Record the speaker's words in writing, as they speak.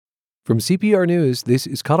From CPR News, this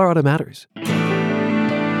is Colorado Matters.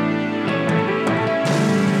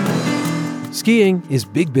 Skiing is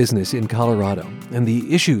big business in Colorado, and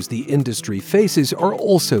the issues the industry faces are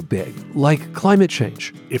also big, like climate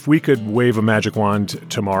change. If we could wave a magic wand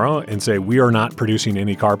tomorrow and say we are not producing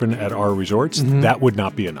any carbon at our resorts, that would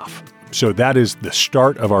not be enough. So that is the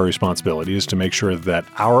start of our responsibility, is to make sure that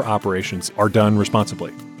our operations are done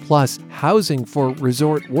responsibly. Plus, housing for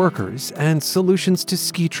resort workers and solutions to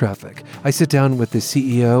ski traffic. I sit down with the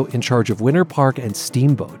CEO in charge of Winter Park and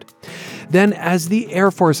Steamboat. Then, as the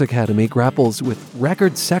Air Force Academy grapples with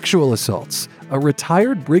record sexual assaults, a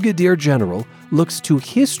retired brigadier general looks to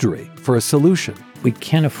history for a solution. We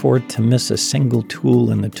can't afford to miss a single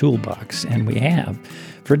tool in the toolbox, and we have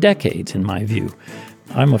for decades, in my view.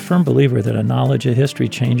 I'm a firm believer that a knowledge of history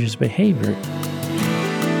changes behavior.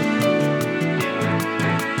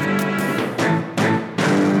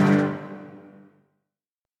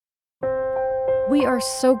 We are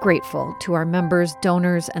so grateful to our members,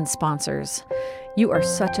 donors, and sponsors. You are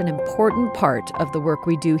such an important part of the work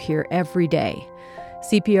we do here every day.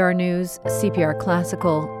 CPR News, CPR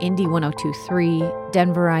Classical, Indy 102.3,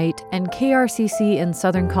 Denverite, and KRCC in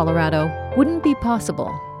Southern Colorado wouldn't be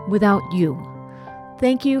possible without you.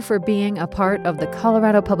 Thank you for being a part of the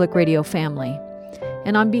Colorado Public Radio family.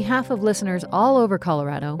 And on behalf of listeners all over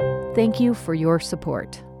Colorado, thank you for your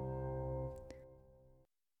support.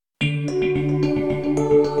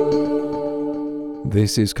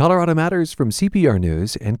 This is Colorado Matters from CPR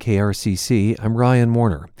News and KRCC. I'm Ryan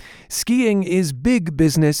Warner. Skiing is big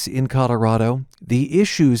business in Colorado. The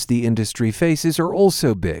issues the industry faces are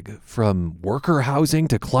also big, from worker housing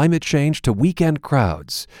to climate change to weekend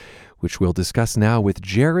crowds, which we'll discuss now with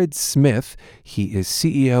Jared Smith. He is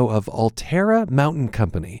CEO of Alterra Mountain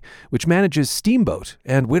Company, which manages Steamboat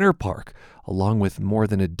and Winter Park, along with more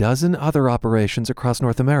than a dozen other operations across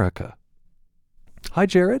North America. Hi,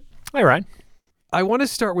 Jared. Hi, Ryan. I want to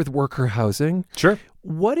start with worker housing. Sure.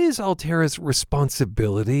 What is Alterra's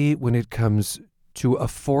responsibility when it comes to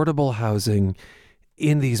affordable housing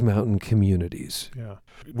in these mountain communities? Yeah,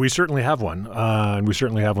 we certainly have one, and we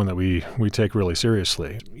certainly have one that we take really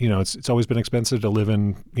seriously. You know, it's always been expensive to live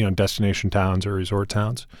in, destination towns or resort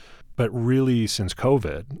towns. But really, since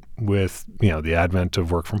COVID, with, the advent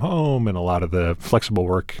of work from home and a lot of the flexible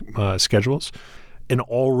work schedules, an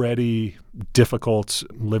already difficult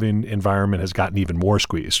living environment has gotten even more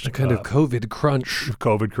squeezed. A kind of COVID crunch.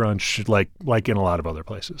 COVID crunch, like in a lot of other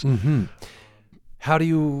places. Mm-hmm. How do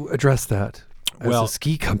you address that as a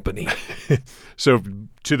ski company? So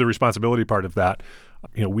to the responsibility part of that,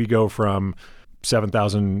 we go from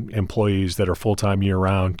 7,000 employees that are full-time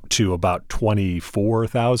year-round to about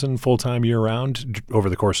 24,000 full-time year-round over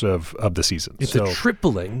the course of the season. It's a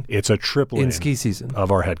tripling in ski season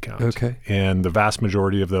of our headcount. Okay. And the vast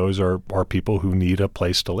majority of those are people who need a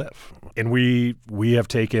place to live. And we have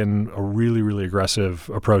taken a really, really aggressive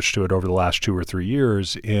approach to it over the last 2 or 3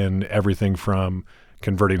 years in everything from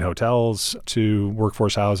converting hotels to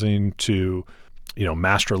workforce housing to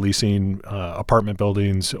master leasing apartment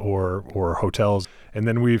buildings or hotels. And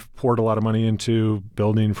then we've poured a lot of money into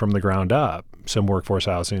building from the ground up some workforce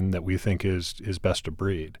housing that we think is best of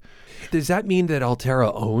breed. Does that mean that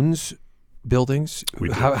Alterra owns buildings,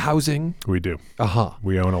 housing? We do. Uh-huh.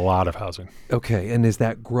 We own a lot of housing. Okay. And is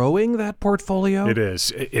that growing, that portfolio? It is.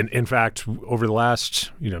 In fact, over the last,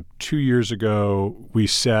 2 years ago, we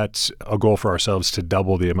set a goal for ourselves to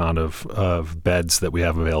double the amount of beds that we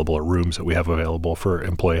have available, or rooms that we have available for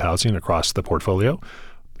employee housing across the portfolio.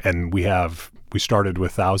 And we started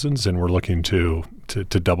with thousands, and we're looking to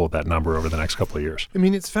double that number over the next couple of years. I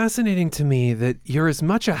mean, it's fascinating to me that you're as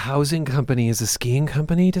much a housing company as a skiing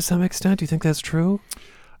company to some extent. Do you think that's true?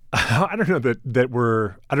 I don't know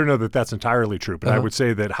that that's entirely true, but I would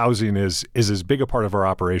say that housing is as big a part of our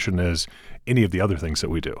operation as any of the other things that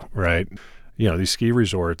we do, right? These ski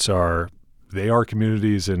resorts are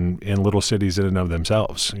communities in little cities in and of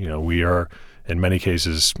themselves. We are, in many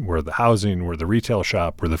cases, we're the housing, we're the retail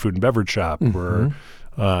shop, we're the food and beverage shop, we're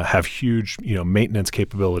have huge, maintenance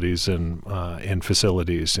capabilities and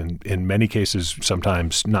facilities. And in many cases,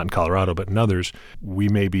 sometimes not in Colorado, but in others, we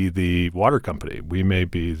may be the water company. We may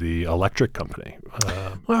be the electric company.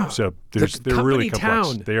 Wow. So they're really complex.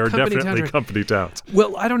 Town. They are definitely company towns.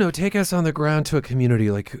 Well, I don't know. Take us on the ground to a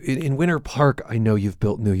community. Like in Winter Park, I know you've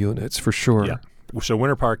built new units for sure. Yeah. So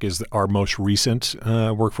Winter Park is our most recent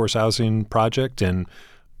workforce housing project, and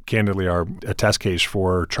candidly a test case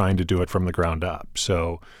for trying to do it from the ground up.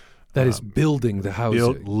 So that is building the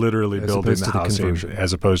housing. Literally building the housing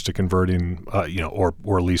as opposed to converting,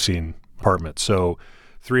 or leasing apartments. So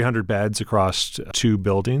 300 beds across 2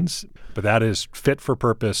 buildings, but that is fit for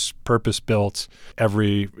purpose, purpose-built.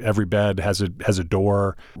 Every bed has a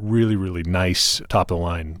door. Really, really nice,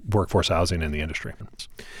 top-of-the-line workforce housing in the industry.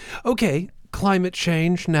 Okay, climate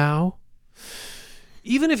change now.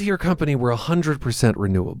 Even if your company were 100%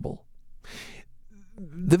 renewable,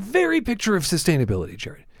 the very picture of sustainability,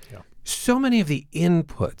 Jared, so many of the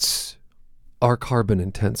inputs are carbon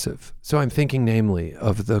intensive. So I'm thinking namely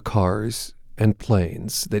of the cars and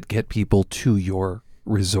planes that get people to your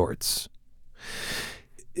resorts.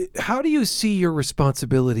 How do you see your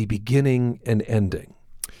responsibility beginning and ending?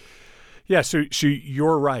 Yeah, so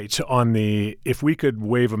you're right on if we could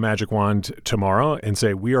wave a magic wand tomorrow and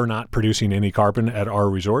say we are not producing any carbon at our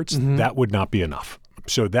resorts, that would not be enough.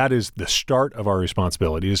 So that is the start of our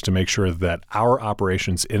responsibility, is to make sure that our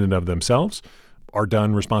operations in and of themselves are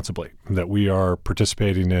done responsibly, that we are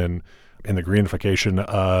participating in the greenification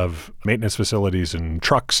of maintenance facilities and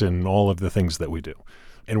trucks and all of the things that we do.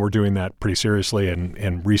 And we're doing that pretty seriously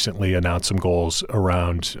and recently announced some goals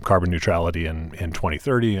around carbon neutrality in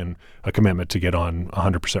 2030 and a commitment to get on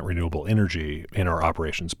 100% renewable energy in our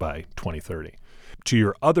operations by 2030. To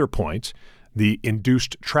your other point, the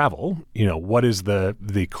induced travel, what is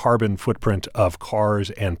the carbon footprint of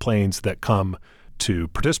cars and planes that come to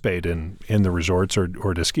participate in the resorts or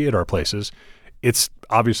to ski at our places? It's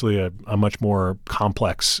obviously a much more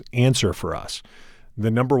complex answer for us. The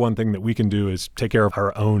number one thing that we can do is take care of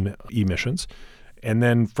our own emissions. And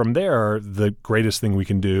then from there, the greatest thing we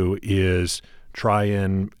can do is try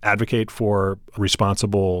and advocate for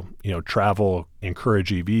responsible, travel,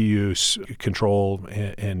 encourage EV use, control,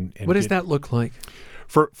 and what does that look like?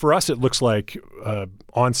 For us, it looks like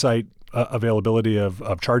on-site availability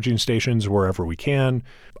of charging stations wherever we can,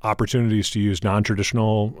 opportunities to use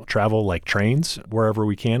non-traditional travel like trains wherever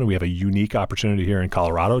we can. And we have a unique opportunity here in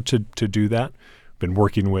Colorado to do that. Been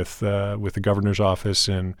working with the governor's office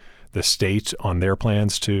and the state on their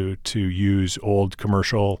plans to use old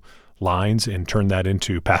commercial lines and turn that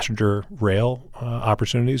into passenger rail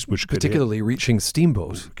opportunities, which particularly reaching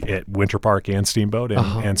Steamboat at Winter Park and Steamboat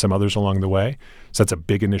and some others along the way. So that's a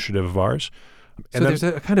big initiative of ours. So there's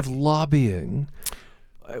a kind of lobbying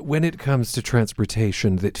when it comes to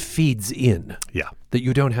transportation that feeds in. Yeah. That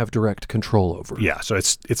you don't have direct control over. Yeah. So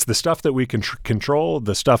it's the stuff that we can control,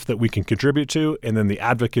 the stuff that we can contribute to, and then the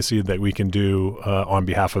advocacy that we can do on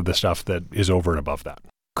behalf of the stuff that is over and above that.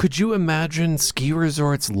 Could you imagine ski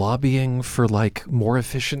resorts lobbying for more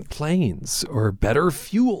efficient planes or better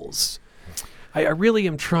fuels? I really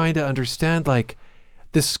am trying to understand,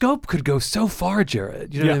 the scope could go so far,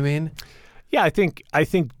 Jared. You know what I mean? Yeah, I think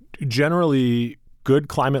generally good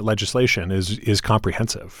climate legislation is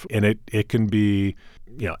comprehensive, and it can be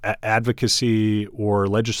advocacy or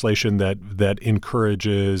legislation that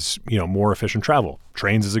encourages more efficient travel.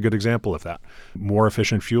 Trains is a good example of that. More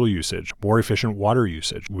efficient fuel usage, more efficient water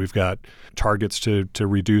usage. We've got targets to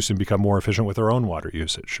reduce and become more efficient with our own water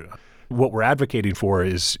usage. What we're advocating for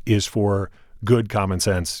is for good common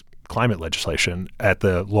sense climate legislation at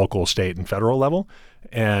the local, state, and federal level.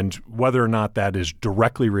 And whether or not that is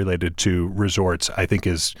directly related to resorts, I think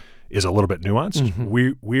is a little bit nuanced.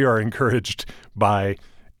 Mm-hmm. We are encouraged by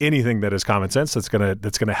anything that is common sense that's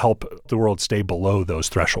gonna help the world stay below those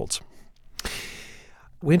thresholds.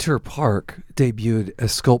 Winter Park debuted a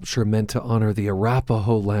sculpture meant to honor the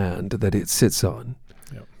Arapaho land that it sits on.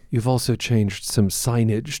 Yep. You've also changed some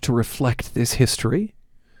signage to reflect this history.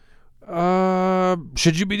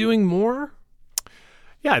 Should you be doing more?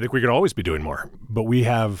 Yeah, I think we can always be doing more. But we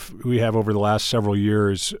have over the last several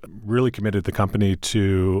years really committed the company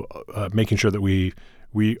to making sure that we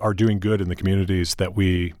are doing good in the communities that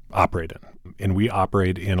we operate in. And we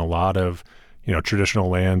operate in a lot of traditional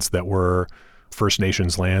lands that were First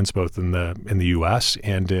Nations lands, both in the U.S.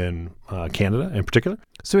 and in Canada in particular.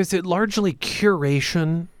 So is it largely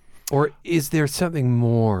curation, or is there something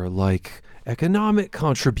more like economic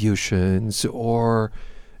contributions, or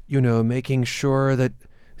making sure that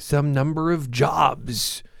some number of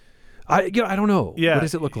jobs? I don't know. Yeah. What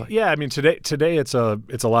does it look like? Yeah, I mean today it's a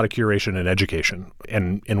lot of curation and education,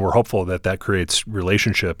 and we're hopeful that creates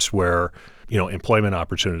relationships where employment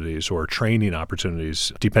opportunities or training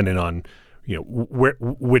opportunities, depending on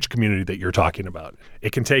which community that you're talking about.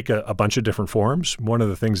 It can take a bunch of different forms. One of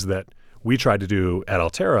the things that we try to do at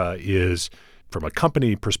Alterra is, from a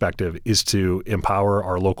company perspective, is to empower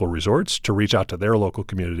our local resorts to reach out to their local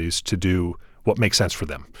communities to do what makes sense for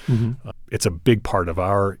them. Mm-hmm. It's a big part of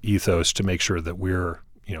our ethos to make sure that we're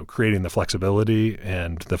creating the flexibility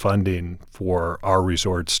and the funding for our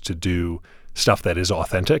resorts to do stuff that is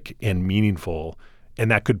authentic and meaningful. And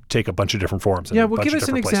that could take a bunch of different forms. Yeah, well, give us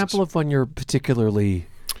an example of one you're particularly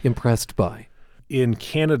impressed by? In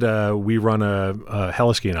Canada, we run a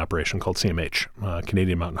heliskiing operation called CMH,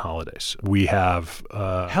 Canadian Mountain Holidays. We have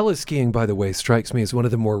heliskiing, by the way, strikes me as one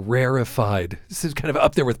of the more rarefied. This is kind of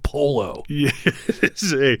up there with polo. Yeah,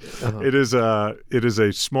 it is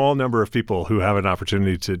a small number of people who have an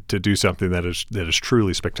opportunity to do something that is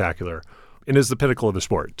truly spectacular, and is the pinnacle of the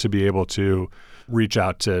sport. To be able to reach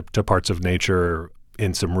out to parts of nature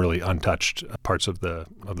in some really untouched parts of the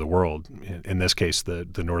world. In this case, the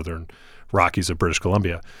northern Rockies of British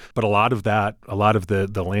Columbia. But a lot of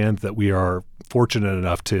the land that we are fortunate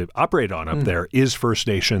enough to operate on up there is First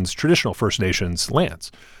Nations, traditional First Nations lands.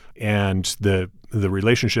 And the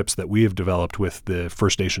relationships that we have developed with the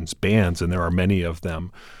First Nations bands, and there are many of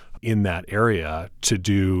them in that area, to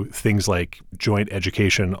do things like joint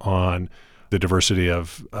education on the diversity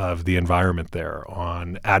of the environment there,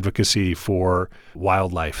 on advocacy for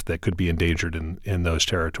wildlife that could be endangered in those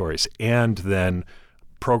territories, and then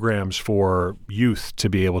programs for youth to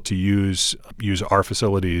be able to use our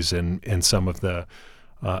facilities and some of the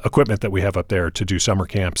equipment that we have up there to do summer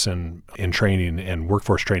camps and training and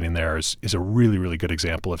workforce training there is a really, really good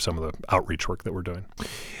example of some of the outreach work that we're doing.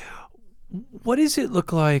 What does it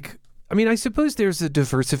look like? I mean, I suppose there's a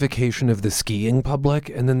diversification of the skiing public,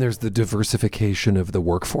 and then there's the diversification of the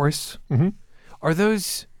workforce. Mm-hmm. Are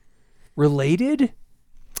those related?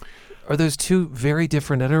 Are those two very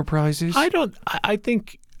different enterprises? I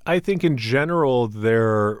think in general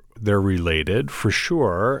they're related for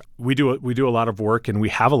sure. We do a lot of work, and we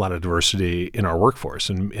have a lot of diversity in our workforce,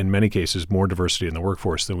 and in many cases more diversity in the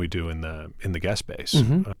workforce than we do in the guest base.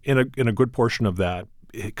 Mm-hmm. In a good portion of that,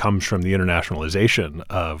 it comes from the internationalization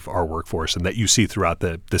of our workforce, and that you see throughout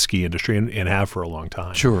the ski industry and have for a long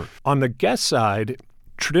time. Sure. On the guest side,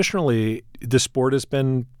 traditionally the sport has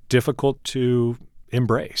been difficult to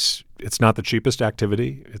embrace. It's not the cheapest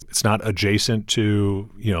activity. It's not adjacent to,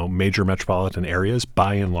 major metropolitan areas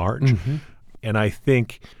by and large. Mm-hmm. And I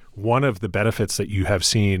think one of the benefits that you have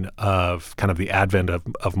seen of kind of the advent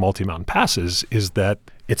of multi-mountain passes is that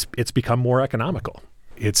it's become more economical.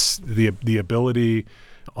 It's the ability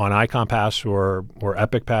on Icon Pass or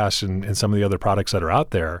Epic Pass and some of the other products that are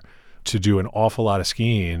out there to do an awful lot of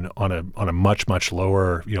skiing on a much, much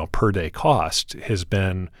lower, per day cost has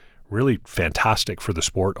been really fantastic for the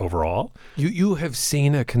sport overall. You have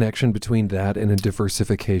seen a connection between that and a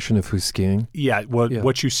diversification of who's skiing? Yeah.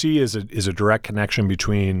 What you see is a direct connection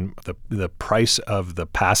between the price of the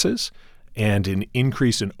passes and an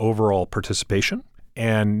increase in overall participation.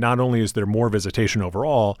 And not only is there more visitation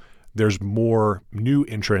overall, there's more new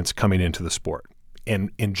entrants coming into the sport.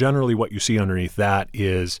 And generally what you see underneath that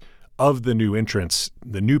is, of the new entrants,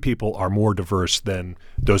 the new people are more diverse than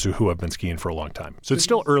those who have been skiing for a long time. So it's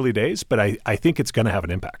still early days, but I think it's going to have an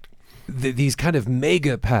impact. These kind of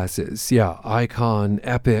mega passes, Icon,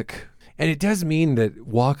 Epic, and it does mean that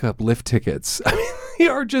walk-up lift tickets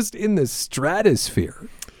are just in the stratosphere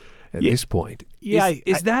at this point. Yeah,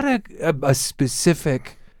 is that a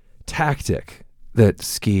specific tactic that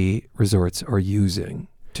ski resorts are using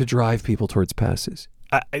to drive people towards passes?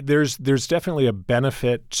 There's definitely a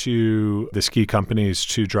benefit to the ski companies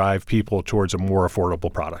to drive people towards a more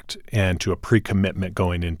affordable product and to a pre-commitment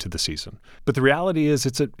going into the season. But the reality is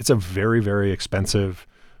it's a very, very expensive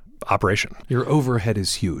operation. Your overhead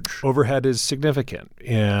is huge. Overhead is significant.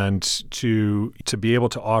 And to be able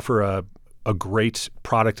to offer a great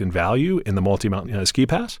product and value in the multi-mountain ski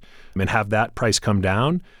pass and have that price come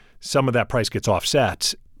down, some of that price gets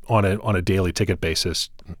offset on a daily ticket basis.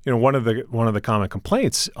 One of the common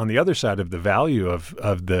complaints on the other side of the value of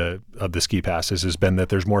the ski passes has been that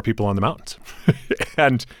there's more people on the mountains,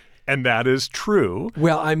 and that is true.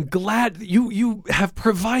 Well, I'm glad you have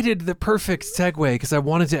provided the perfect segue, because I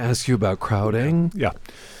wanted to ask you about crowding. Yeah.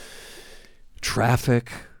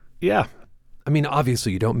 Traffic. Yeah. I mean,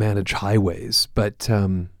 obviously you don't manage highways, but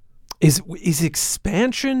is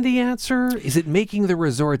expansion the answer? Is it making the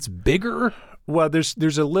resorts bigger? Well, there's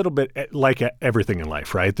a little bit like everything in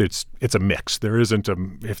life, right? It's a mix. There isn't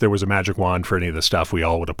if there was a magic wand for any of the stuff, we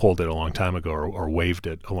all would have pulled it a long time ago or waved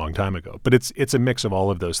it a long time ago. But it's a mix of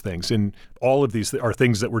all of those things. And all of these are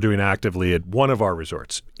things that we're doing actively at one of our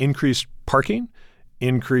resorts. Increased parking,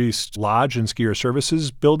 increased lodge and skier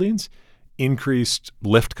services buildings, increased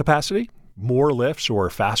lift capacity, more lifts or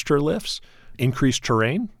faster lifts, increased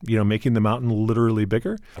terrain, making the mountain literally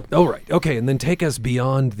bigger. Oh, right. Okay. And then take us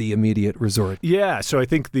beyond the immediate resort. Yeah. So I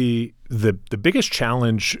think the biggest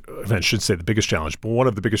challenge, I shouldn't say the biggest challenge, but one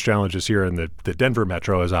of the biggest challenges here in the Denver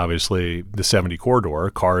metro is obviously the 70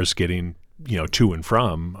 corridor, cars getting, to and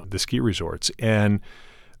from the ski resorts. And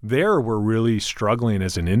there we're really struggling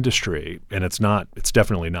as an industry, and it's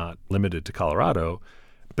definitely not limited to Colorado,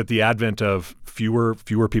 but the advent of fewer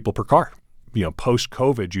people per car.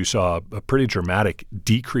 Post-COVID, you saw a pretty dramatic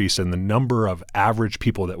decrease in the number of average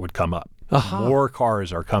people that would come up. More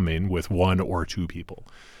cars are coming with one or two people.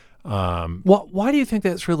 Why do you think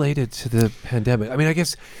that's related to the pandemic? I mean, I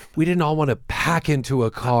guess we didn't all want to pack into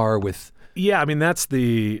a car with... Yeah, I mean, that's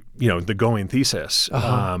the going thesis.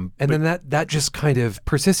 And then that just kind of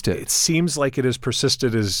persisted. It seems like it has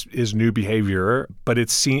persisted as new behavior, but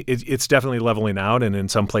it's definitely leveling out, and in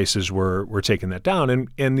some places we're taking that down.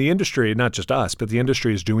 And the industry, not just us, but the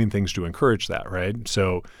industry is doing things to encourage that, right?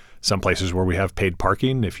 So some places where we have paid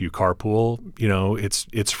parking, if you carpool,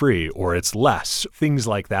 it's free or it's less. Things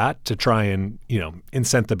like that to try and,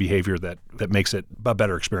 incent the behavior that makes it a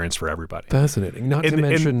better experience for everybody. Fascinating. Not to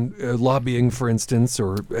mention lobbying, for instance,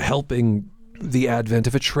 or helping the advent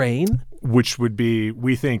of a train. Which would be,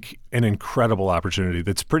 we think, an incredible opportunity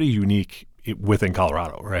that's pretty unique within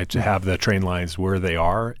Colorado, right? To have the train lines where they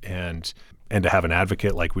are and to have an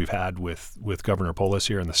advocate like we've had with Governor Polis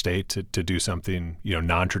here in the state to do something,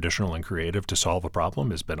 non-traditional and creative to solve a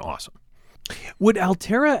problem has been awesome. Would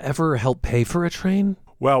Alterra ever help pay for a train?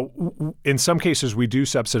 Well, in some cases, we do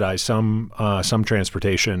subsidize some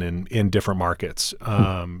transportation in different markets,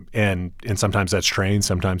 and sometimes that's trains,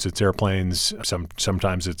 sometimes it's airplanes,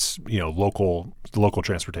 sometimes it's local local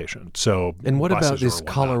transportation. So, and what about this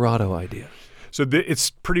Colorado idea? So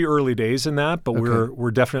it's pretty early days in that, but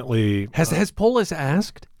we're definitely has Polis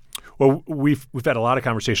asked? Well, we've had a lot of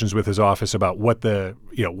conversations with his office about what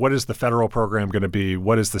is the federal program going to be,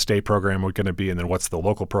 what is the state program going to be, and then what's the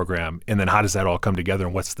local program, and then how does that all come together,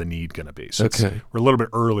 and what's the need going to be? So we're a little bit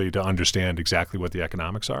early to understand exactly what the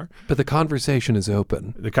economics are. But the conversation is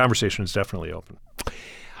open. The conversation is definitely open.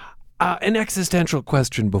 An existential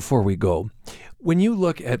question before we go. When you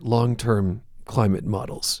look at long-term climate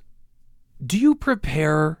models, do you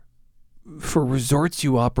prepare for resorts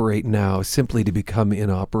you operate now simply to become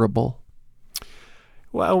inoperable?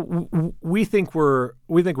 Well, we think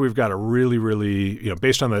we've got a really, really,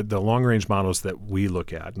 based on the long range models that we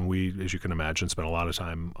look at, and we, as you can imagine, spend a lot of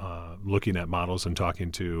time looking at models and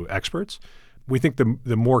talking to experts. We think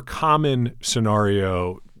the more common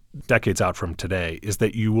scenario decades out from today is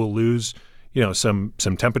that you will lose some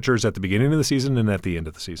temperatures at the beginning of the season and at the end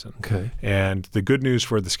of the season. Okay. And the good news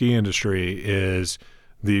for the ski industry is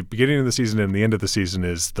the beginning of the season and the end of the season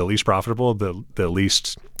is the least profitable, the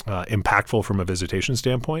least impactful from a visitation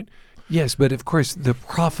standpoint. Yes, but of course the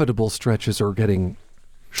profitable stretches are getting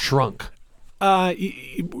shrunk.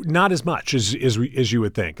 Not as much as you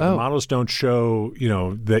would think. The models don't show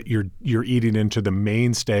that you're eating into the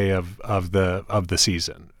mainstay of the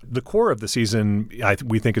season. The core of the season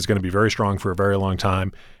we think is going to be very strong for a very long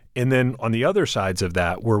time. And then on the other sides of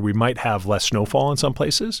that, where we might have less snowfall in some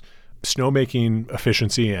places, snowmaking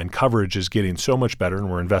efficiency and coverage is getting so much better,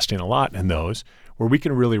 and we're investing a lot in those, where we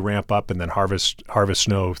can really ramp up and then harvest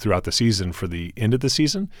snow throughout the season for the end of the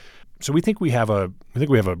season. So we think we have a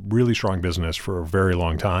really strong business for a very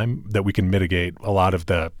long time that we can mitigate a lot of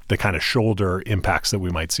the kind of shoulder impacts that we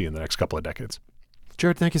might see in the next couple of decades.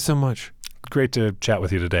 Jared, thank you so much. Great to chat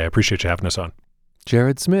with you today. I appreciate you having us on.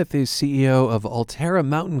 Jared Smith is CEO of Alterra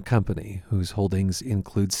Mountain Company, whose holdings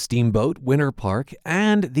include Steamboat, Winter Park,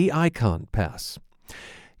 and the Icon Pass.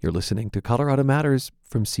 You're listening to Colorado Matters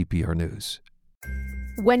from CPR News.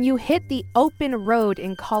 When you hit the open road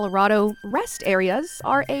in Colorado, rest areas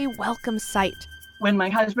are a welcome sight. When my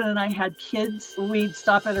husband and I had kids, we'd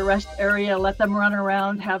stop at a rest area, let them run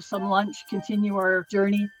around, have some lunch, continue our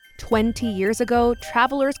journey. 20 years ago,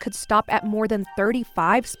 travelers could stop at more than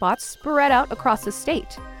 35 spots spread out across the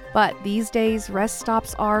state. But these days, rest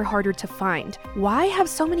stops are harder to find. Why have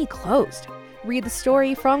so many closed? Read the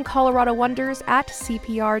story from Colorado Wonders at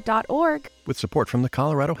CPR.org. With support from the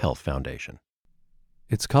Colorado Health Foundation.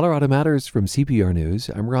 It's Colorado Matters from CPR News.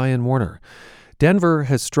 I'm Ryan Warner. Denver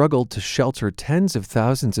has struggled to shelter tens of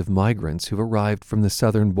thousands of migrants who've arrived from the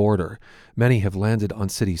southern border. Many have landed on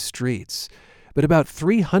city streets. But about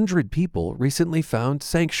 300 people recently found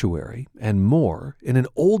sanctuary and more in an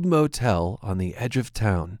old motel on the edge of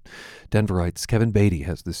town. Denverite's Kevin Beatty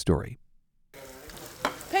has the story.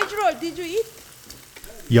 Pedro, did you eat?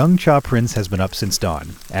 Young Cha Prince has been up since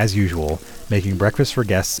dawn, as usual, making breakfast for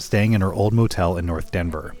guests staying in her old motel in North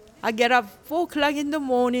Denver. I get up 4 o'clock in the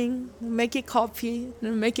morning, make a coffee,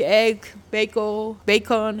 make egg,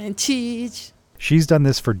 bacon, and cheese. She's done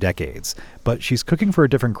this for decades, but she's cooking for a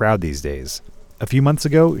different crowd these days. A few months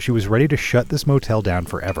ago, she was ready to shut this motel down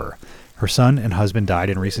forever. Her son and husband died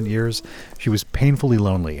in recent years. She was painfully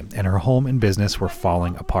lonely, and her home and business were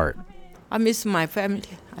falling apart. I miss my family,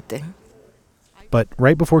 I think. But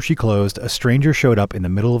right before she closed, a stranger showed up in the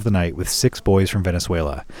middle of the night with 6 boys from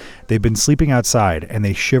Venezuela. They'd been sleeping outside, and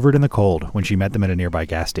they shivered in the cold when she met them at a nearby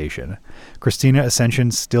gas station. Christina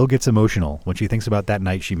Ascension still gets emotional when she thinks about that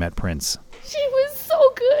night she met Prince. She was so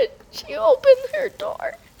good. She opened her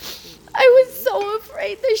door. I was so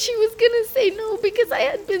afraid that she was going to say no because I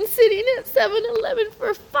had been sitting at 7-Eleven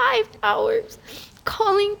for 5 hours,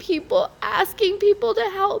 calling people, asking people to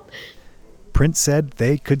help. Prince said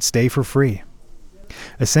they could stay for free.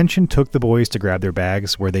 Ascension took the boys to grab their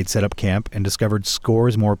bags where they'd set up camp and discovered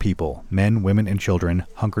scores more people, men, women, and children,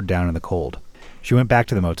 hunkered down in the cold. She went back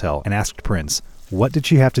to the motel and asked Prince, what did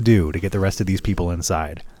she have to do to get the rest of these people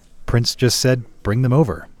inside? Prince just said, bring them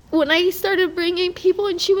over. When I started bringing people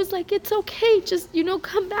and she was like, it's okay, just,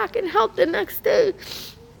 come back and help the next day.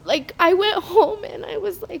 I went home and I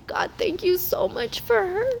was like, God, thank you so much for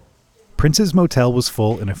her. Prince's motel was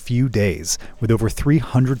full in a few days, with over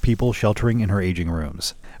 300 people sheltering in her aging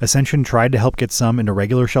rooms. Ascension tried to help get some into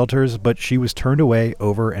regular shelters, but she was turned away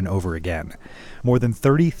over and over again. More than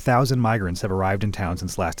 30,000 migrants have arrived in town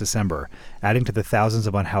since last December, adding to the thousands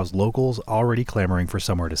of unhoused locals already clamoring for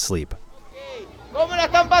somewhere to sleep.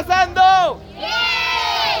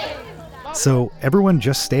 So everyone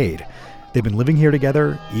just stayed. They've been living here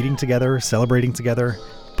together, eating together, celebrating together.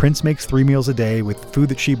 Prince makes 3 meals a day with food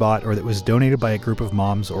that she bought or that was donated by a group of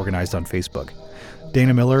moms organized on Facebook.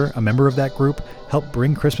 Dana Miller, a member of that group, helped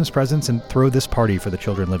bring Christmas presents and throw this party for the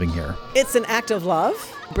children living here. It's an act of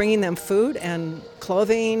love, bringing them food and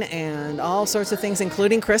clothing and all sorts of things,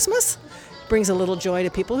 including Christmas. Brings a little joy to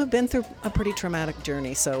people who've been through a pretty traumatic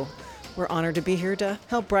journey. So we're honored to be here to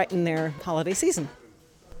help brighten their holiday season.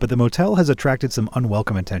 But the motel has attracted some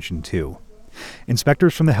unwelcome attention, too.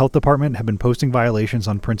 Inspectors from the health department have been posting violations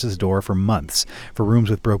on Prince's door for months for rooms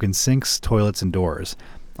with broken sinks, toilets, and doors.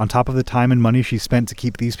 On top of the time and money she spent to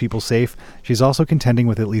keep these people safe, she's also contending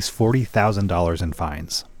with at least $40,000 in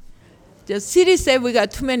fines. The city said we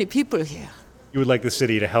got too many people here. You would like the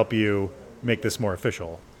city to help you make this more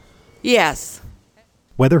official? Yes.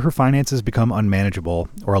 Whether her finances become unmanageable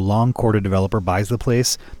or a long-courted developer buys the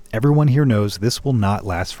place, everyone here knows this will not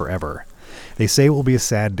last forever. They say it will be a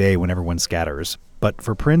sad day when everyone scatters. But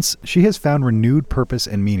for Prince, she has found renewed purpose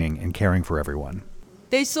and meaning in caring for everyone.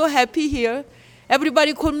 They're so happy here.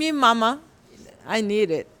 Everybody called me Mama. I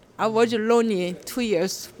need it. I was lonely 2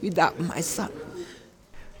 years without my son.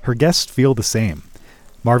 Her guests feel the same.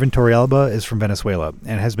 Marvin Torrealba is from Venezuela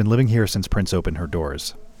and has been living here since Prince opened her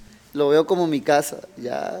doors. I already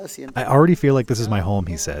feel like this is my home,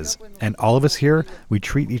 he says. And all of us here, we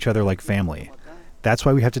treat each other like family. That's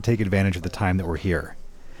why we have to take advantage of the time that we're here.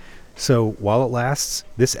 So while it lasts,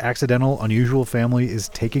 this accidental, unusual family is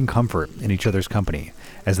taking comfort in each other's company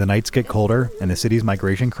as the nights get colder and the city's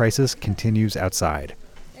migration crisis continues outside.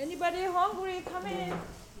 Anybody hungry? Come in.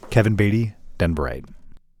 Kevin Beatty, Denverite.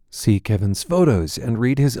 See Kevin's photos and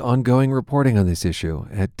read his ongoing reporting on this issue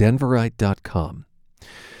at denverite.com.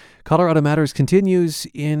 Colorado Matters continues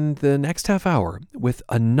in the next half hour with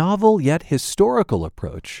a novel yet historical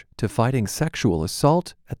approach to fighting sexual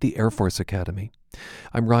assault at the Air Force Academy.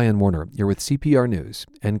 I'm Ryan Warner. You're with CPR News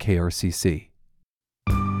and KRCC.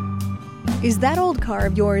 Is that old car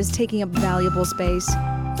of yours taking up valuable space?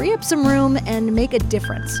 Free up some room and make a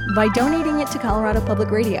difference by donating it to Colorado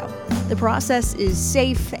Public Radio. The process is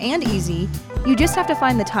safe and easy. You just have to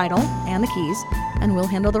find the title and the keys, and we'll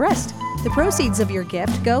handle the rest. The proceeds of your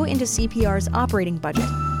gift go into CPR's operating budget.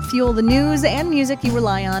 Fuel the news and music you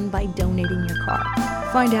rely on by donating your car.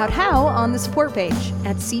 Find out how on the support page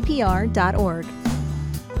at cpr.org.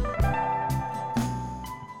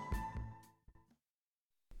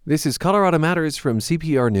 This is Colorado Matters from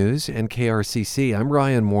CPR News and KRCC. I'm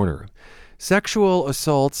Ryan Warner. Sexual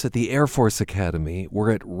assaults at the Air Force Academy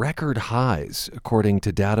were at record highs, according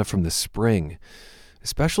to data from the spring.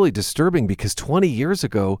 Especially disturbing because 20 years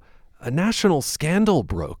ago, a national scandal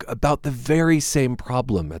broke about the very same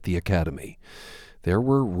problem at the academy. There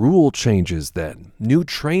were rule changes then, new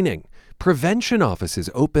training, prevention offices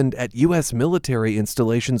opened at U.S. military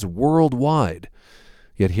installations worldwide.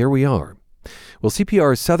 Yet here we are. Well,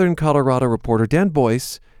 CPR's Southern Colorado reporter Dan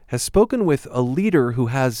Boyce has spoken with a leader who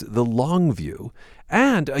has the long view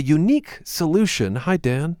and a unique solution. Hi,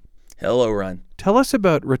 Dan. Hello, Ron. Tell us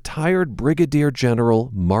about retired Brigadier General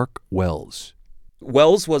Mark Wells.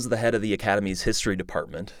 Wells was the head of the Academy's history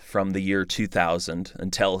department from the year 2000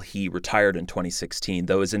 until he retired in 2016,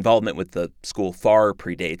 though his involvement with the school far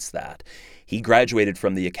predates that. He graduated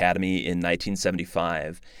from the Academy in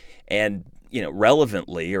 1975, and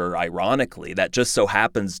relevantly or ironically, that just so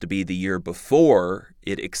happens to be the year before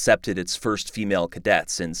it accepted its first female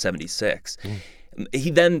cadets in 76. He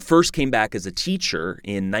then first came back as a teacher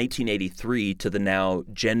in 1983 to the now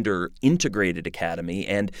gender-integrated academy,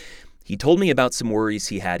 and he told me about some worries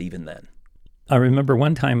he had even then. I remember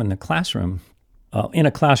one time in a classroom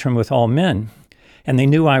with all men, and they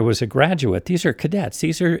knew I was a graduate. These are cadets.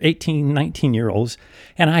 These are 18, 19-year-olds.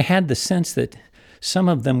 And I had the sense that some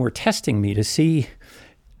of them were testing me to see,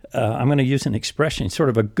 I'm going to use an expression, sort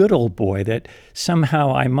of a good old boy, that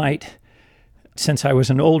somehow I might, since I was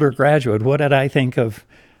an older graduate, what did I think of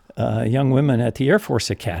young women at the Air Force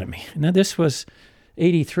Academy? Now, this was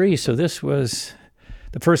 83, so this was...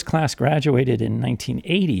 The first class graduated in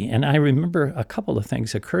 1980, and I remember a couple of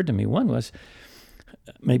things occurred to me. One was,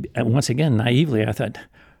 maybe once again, naively, I thought,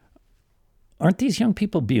 aren't these young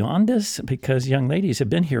people beyond this? Because young ladies have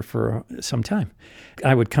been here for some time.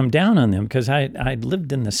 I would come down on them because I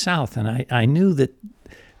lived in the South, and I knew that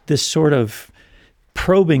this sort of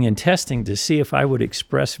probing and testing to see if I would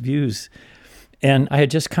express views. And I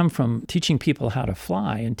had just come from teaching people how to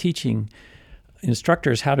fly and teaching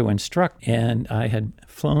instructors how to instruct, and I had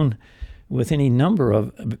flown with any number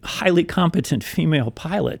of highly competent female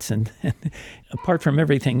pilots, and apart from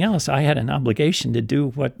everything else, I had an obligation to do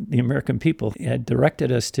what the American people had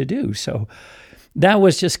directed us to do. So that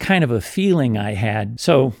was just kind of a feeling I had.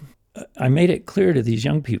 So I made it clear to these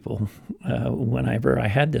young people whenever I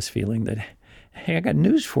had this feeling that, hey, I got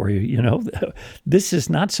news for you. You know, this is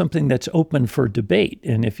not something that's open for debate.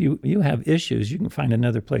 And if you have issues, you can find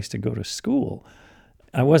another place to go to school.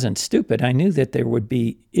 I wasn't stupid. I knew that there would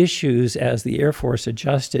be issues as the Air Force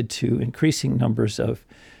adjusted to increasing numbers of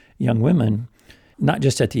young women, not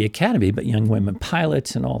just at the academy, but young women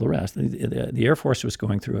pilots and all the rest. The Air Force was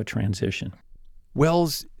going through a transition.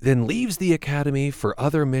 Wells then leaves the academy for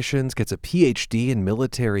other missions, gets a PhD in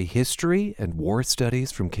military history and war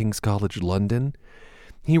studies from King's College London.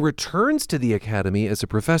 He returns to the academy as a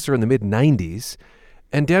professor in the mid-90s.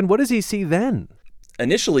 And Dan, what does he see then?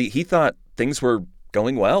 Initially, he thought things were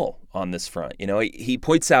going well on this front. You know, he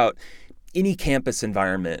points out any campus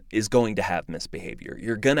environment is going to have misbehavior.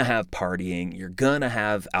 You're going to have partying. You're going to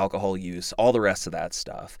have alcohol use, all the rest of that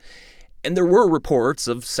stuff. And there were reports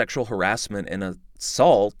of sexual harassment and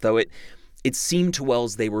assault, though it seemed to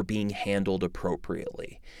Wells they were being handled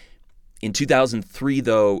appropriately. In 2003,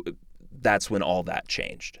 though, that's when all that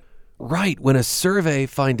changed. Right, when a survey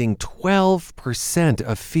finding 12%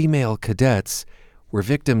 of female cadets were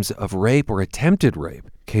victims of rape or attempted rape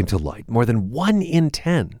came to light. More than 1 in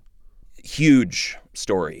 10. Huge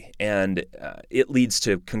story. And it leads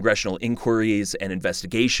to congressional inquiries and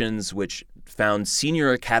investigations, which found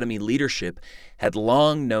senior academy leadership had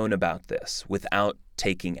long known about this without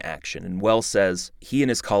taking action. And Wells says he and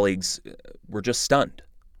his colleagues were just stunned.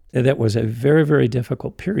 That was a very, very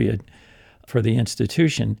difficult period for the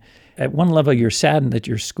institution. At one level, you're saddened that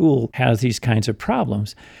your school has these kinds of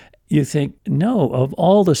problems. You think, no, of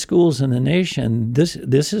all the schools in the nation, this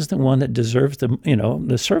is the one that deserves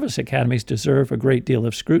the service academies deserve a great deal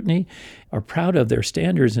of scrutiny, are proud of their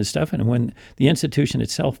standards and stuff. And when the institution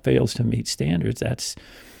itself fails to meet standards, that's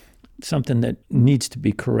something that needs to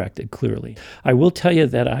be corrected clearly. I will tell you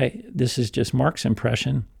that this is just Mark's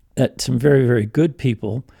impression, that some very, very good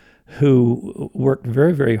people who worked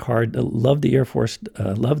very, very hard, loved the Air Force,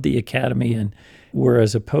 loved the academy, and were,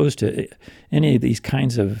 as opposed to any of these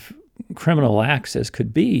kinds of criminal acts as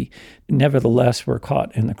could be, nevertheless were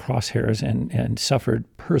caught in the crosshairs and suffered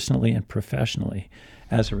personally and professionally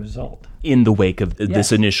as a result. In the wake of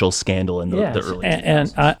this initial scandal in the early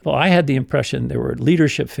 2000s. And I had the impression there were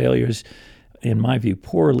leadership failures, in my view,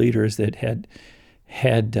 poor leaders that had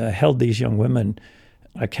held these young women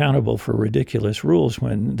accountable for ridiculous rules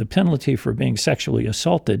when the penalty for being sexually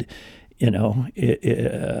assaulted,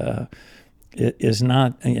 is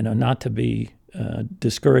not, not to be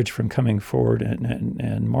discouraged from coming forward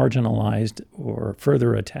and marginalized or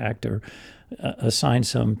further attacked or assigned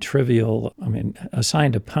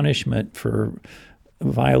a punishment for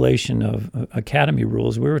violation of academy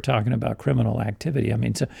rules. We were talking about criminal activity.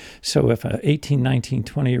 So if an 18, 19,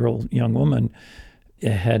 20-year-old young woman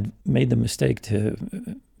had made the mistake to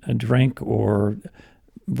drink or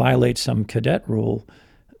violate some cadet rule,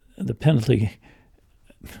 the penalty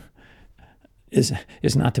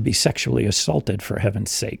is not to be sexually assaulted, for heaven's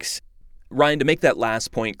sakes. Ryan, to make that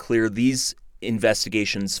last point clear, these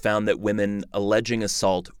investigations found that women alleging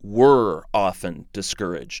assault were often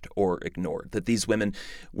discouraged or ignored, that these women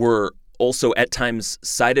were also at times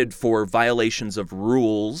cited for violations of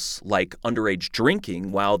rules like underage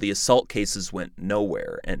drinking, while the assault cases went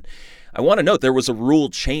nowhere. And I want to note there was a rule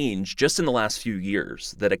change just in the last few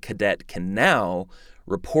years that a cadet can now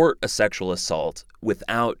report a sexual assault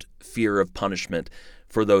without fear of punishment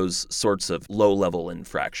for those sorts of low-level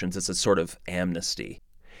infractions. It's a sort of amnesty.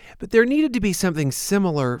 But there needed to be something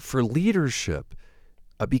similar for leadership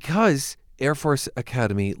because Air Force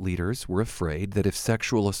Academy leaders were afraid that if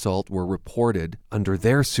sexual assault were reported under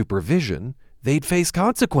their supervision, they'd face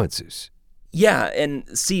consequences. Yeah, and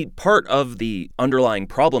see, part of the underlying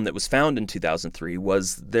problem that was found in 2003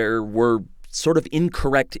 was there were sort of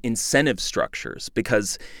incorrect incentive structures,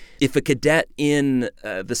 because if a cadet in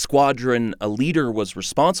the squadron a leader was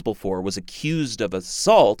responsible for was accused of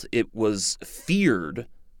assault, it was feared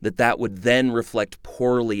that that would then reflect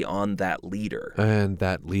poorly on that leader. And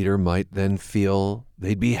that leader might then feel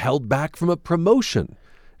they'd be held back from a promotion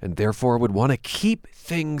and therefore would want to keep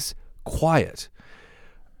things quiet.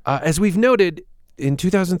 As we've noted, in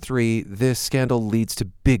 2003, this scandal leads to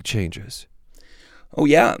big changes. Oh,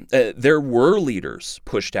 yeah. There were leaders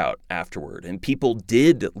pushed out afterward, and people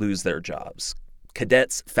did lose their jobs.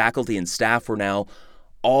 Cadets, faculty, and staff were now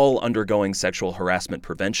all undergoing sexual harassment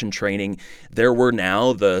prevention training. There were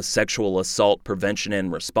now the Sexual Assault Prevention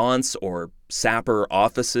and Response, or SAPR,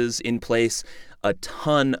 offices in place. A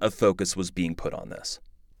ton of focus was being put on this.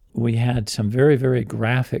 We had some very, very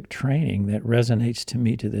graphic training that resonates to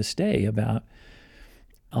me to this day about,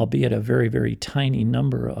 albeit a very, very tiny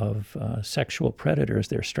number of sexual predators,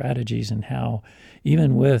 their strategies, and how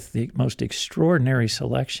even with the most extraordinary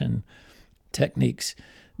selection techniques,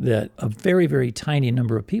 that a very, very tiny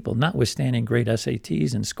number of people, notwithstanding great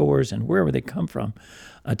SATs and scores and wherever they come from,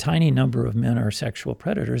 a tiny number of men are sexual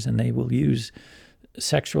predators, and they will use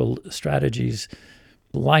sexual strategies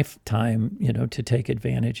lifetime, to take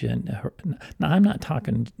advantage. And now I'm not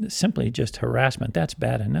talking simply just harassment. That's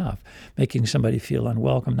bad enough, making somebody feel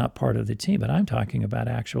unwelcome, not part of the team. But I'm talking about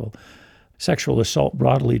actual sexual assault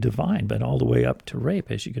broadly defined, but all the way up to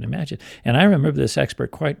rape, as you can imagine. And I remember this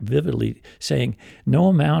expert quite vividly saying, no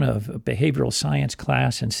amount of behavioral science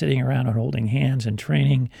class and sitting around and holding hands and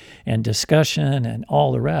training and discussion and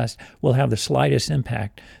all the rest will have the slightest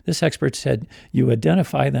impact. This expert said, you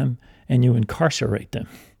identify them and you incarcerate them.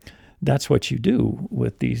 That's what you do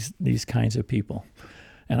with these kinds of people.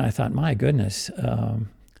 And I thought, my goodness,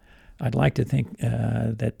 I'd like to think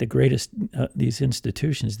that the greatest, these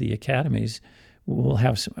institutions, the academies, will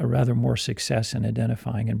have a rather more success in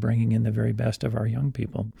identifying and bringing in the very best of our young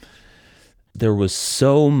people. There was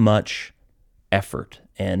so much effort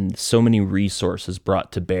and so many resources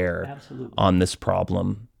brought to bear on this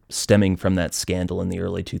problem stemming from that scandal in the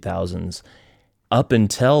early 2000s up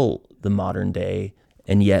until the modern day.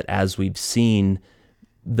 And yet, as we've seen,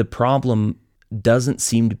 the problem doesn't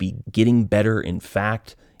seem to be getting better. In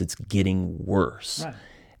fact, it's getting worse. Right.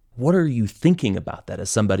 What are you thinking about that as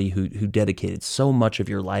somebody who dedicated so much of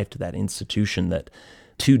your life to that institution, that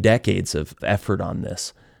 2 decades of effort on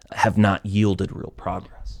this have not yielded real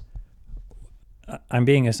progress? I'm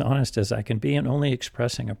being as honest as I can be and only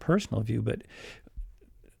expressing a personal view, but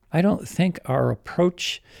I don't think our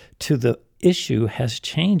approach to the issue has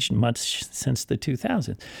changed much since the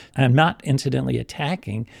 2000s. I'm not incidentally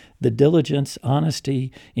attacking the diligence,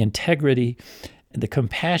 honesty, integrity, the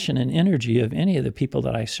compassion and energy of any of the people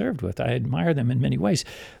that I served with. I admire them in many ways.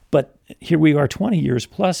 But here we are 20 years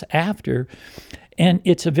plus after, and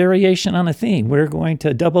it's a variation on a theme. We're going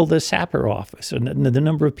to double the SAPR office and the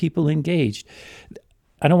number of people engaged.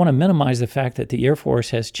 I don't want to minimize the fact that the Air Force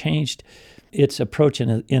has changed its approach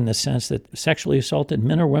in the sense that sexually assaulted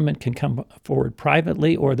men or women can come forward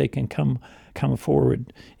privately, or they can come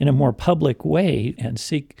forward in a more public way and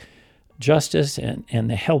seek justice and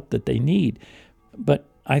the help that they need. But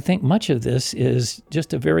I think much of this is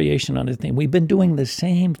just a variation on the thing. We've been doing the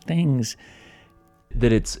same things.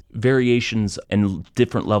 That it's variations and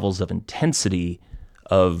different levels of intensity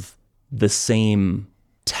of the same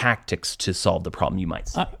tactics to solve the problem, you might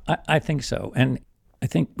say. I think so. And I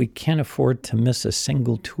think we can't afford to miss a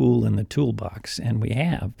single tool in the toolbox, and we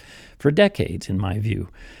have for decades, in my view.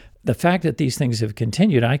 The fact that these things have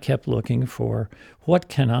continued, I kept looking for what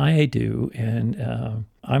can I do, and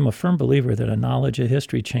I'm a firm believer that a knowledge of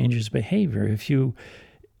history changes behavior. If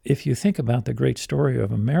you think about the great story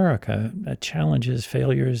of America, challenges,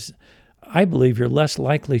 failures, I believe you're less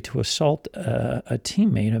likely to assault a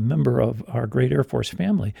teammate, a member of our great Air Force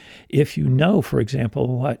family, if you know, for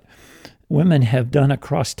example, what women have done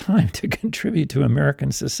across time to contribute to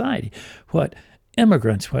American society, what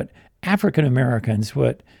immigrants, what African Americans,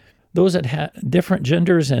 what those that have different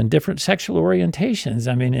genders and different sexual orientations.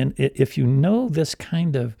 I mean, and if you know this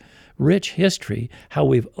kind of rich history, how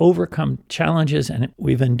we've overcome challenges and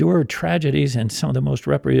we've endured tragedies and some of the most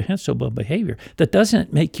reprehensible behavior, that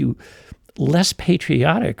doesn't make you less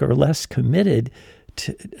patriotic or less committed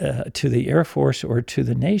to the Air Force or to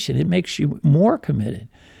the nation. It makes you more committed.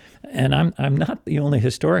 And I'm not the only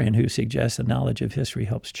historian who suggests that knowledge of history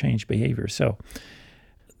helps change behavior. So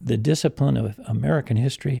the discipline of American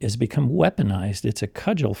history has become weaponized. It's a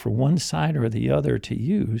cudgel for one side or the other to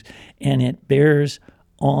use, and it bears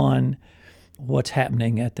on what's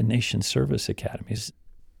happening at the nation's service academies.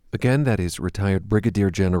 Again, that is retired Brigadier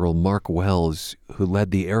General Mark Wells, who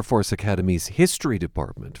led the Air Force Academy's history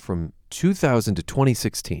department from 2000 to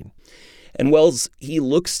 2016. And Wells, he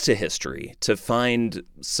looks to history to find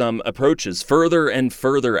some approaches further and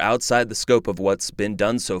further outside the scope of what's been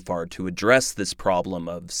done so far to address this problem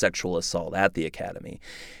of sexual assault at the academy.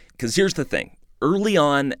 Because here's the thing. Early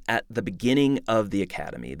on at the beginning of the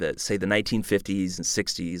academy, say the 1950s and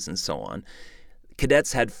 60s and so on,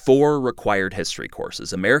 cadets had 4 required history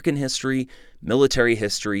courses: American history, military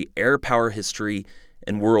history, air power history,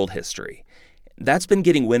 and world history. That's been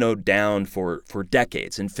getting winnowed down for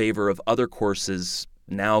decades in favor of other courses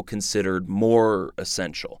now considered more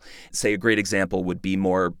essential. Say a great example would be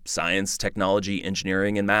more science, technology,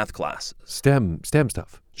 engineering, and math classes. STEM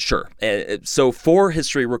stuff. Sure. So 4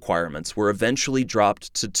 history requirements were eventually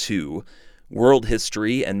dropped to 2, world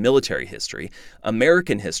history and military history.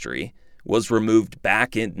 American history was removed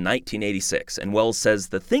back in 1986, and Wells says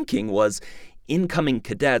the thinking was incoming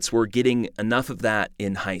cadets were getting enough of that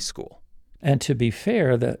in high school. And to be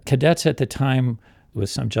fair, the cadets at the time, with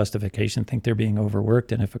some justification, think they're being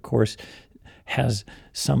overworked. And if a course has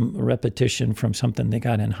some repetition from something they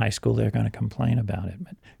got in high school, they're going to complain about it.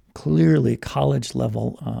 But clearly,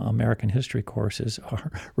 college-level American history courses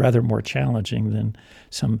are rather more challenging than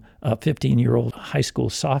some 15-year-old high school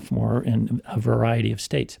sophomore in a variety of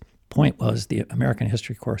states. Point was, the American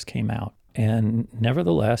history course came out. And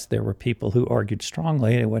nevertheless, there were people who argued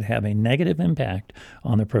strongly it would have a negative impact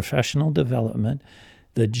on the professional development,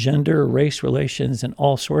 the gender, race relations, and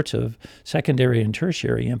all sorts of secondary and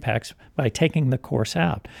tertiary impacts by taking the course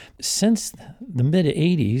out. Since the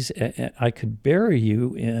mid-'80s, I could bury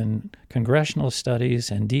you in congressional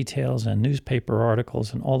studies and details and newspaper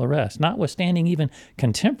articles and all the rest, notwithstanding even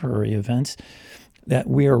contemporary events, that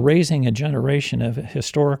we are raising a generation of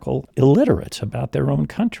historical illiterates about their own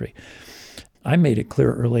country. I made it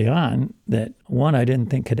clear early on that, 1, I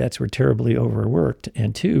didn't think cadets were terribly overworked,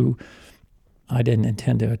 and 2, I didn't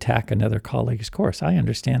intend to attack another colleague's course. I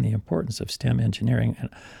understand the importance of STEM engineering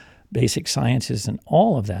and basic sciences and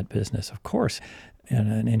all of that business, of course,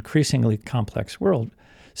 in an increasingly complex world.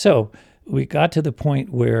 So we got to the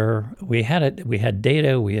point where we had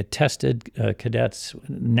data, we had tested cadets,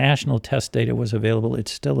 national test data was available,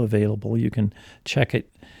 it's still available, you can check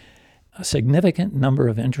it. A significant number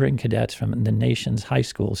of entering cadets from the nation's high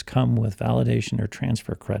schools come with validation or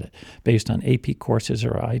transfer credit based on AP courses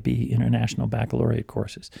or IB, International Baccalaureate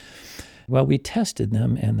courses. Well, we tested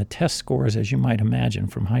them, and the test scores, as you might imagine,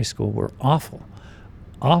 from high school were awful.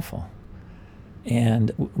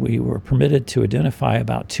 And we were permitted to identify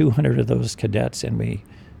about 200 of those cadets, and we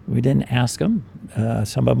didn't ask them.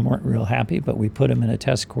 Some of them weren't real happy, but we put them in a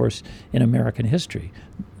test course in American history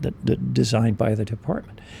designed by the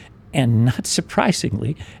department. And not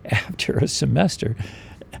surprisingly, after a semester,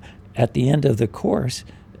 at the end of the course,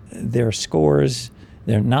 their scores,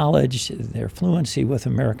 their knowledge, their fluency with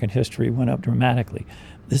American history went up dramatically.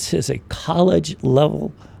 This is a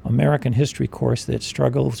college-level American history course that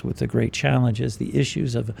struggles with the great challenges, the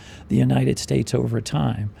issues of the United States over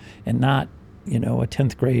time, and not, a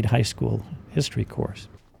 10th grade high school history course.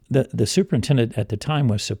 The superintendent at the time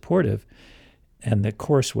was supportive, and the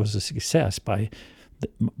course was a success by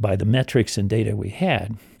the metrics and data we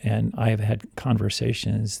had. And I have had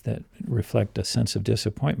conversations that reflect a sense of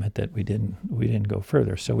disappointment that we didn't go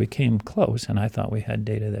further. So we came close, and I thought we had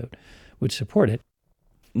data that would support it.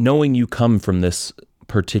 Knowing you come from this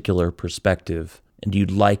particular perspective, and you'd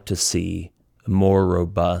like to see a more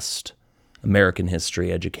robust American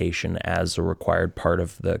history education as a required part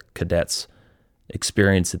of the cadets'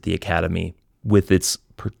 experience at the academy, with its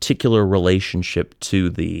particular relationship to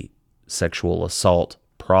the sexual assault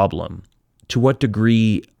problem, to what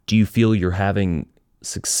degree do you feel you're having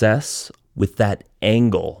success with that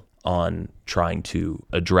angle on trying to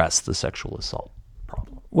address the sexual assault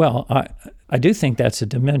problem? Well, I do think that's a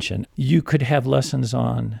dimension. You could have lessons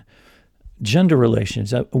on gender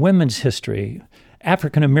relations, women's history,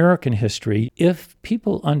 African American history. If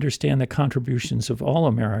people understand the contributions of all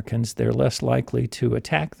Americans, they're less likely to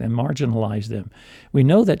attack them, marginalize them. We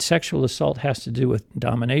know that sexual assault has to do with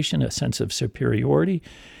domination, a sense of superiority,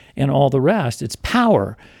 and all the rest. It's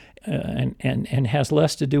power, and has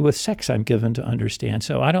less to do with sex, I'm given to understand.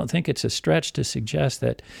 So I don't think it's a stretch to suggest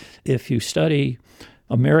that if you study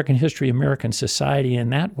American history, American society in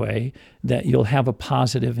that way, that you'll have a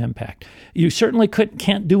positive impact. You certainly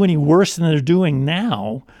can't do any worse than they're doing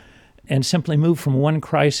now and simply move from one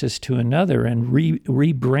crisis to another and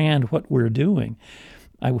rebrand what we're doing.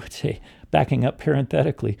 I would say, backing up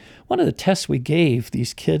parenthetically, one of the tests we gave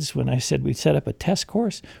these kids when I said we'd set up a test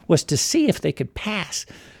course was to see if they could pass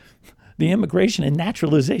the immigration and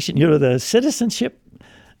naturalization, the citizenship,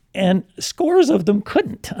 and scores of them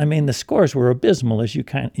couldn't. I mean, the scores were abysmal, as you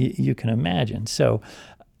can imagine. So,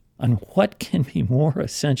 and what can be more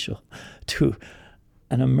essential to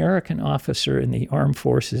an American officer in the armed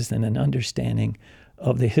forces than an understanding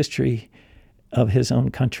of the history of his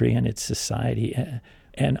own country and its society?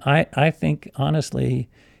 And I think, honestly,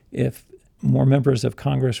 if more members of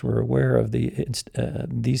Congress were aware of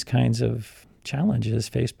these kinds of challenges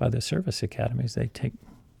faced by the service academies,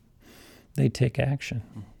 they take action.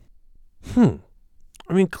 I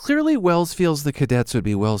mean, clearly Wells feels the cadets would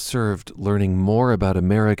be well served learning more about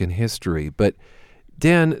American history, but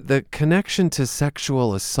Dan, the connection to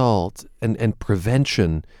sexual assault and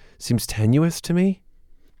prevention seems tenuous to me.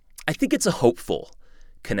 I think it's a hopeful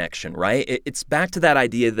connection, right? It's back to that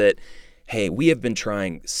idea that, hey, we have been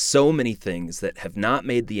trying so many things that have not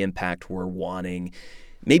made the impact we're wanting.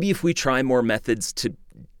 Maybe if we try more methods to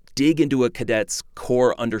dig into a cadet's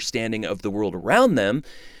core understanding of the world around them,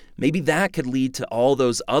 maybe that could lead to all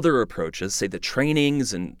those other approaches, say the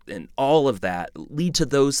trainings and all of that, lead to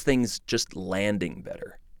those things just landing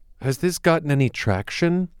better. Has this gotten any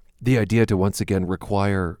traction, the idea to once again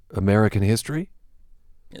require American history?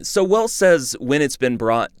 So Wells says when it's been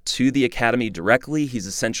brought to the academy directly, he's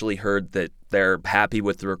essentially heard that they're happy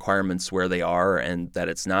with the requirements where they are and that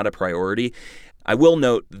it's not a priority. I will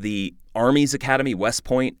note the Army's Academy, West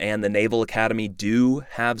Point, and the Naval Academy do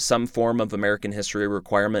have some form of American history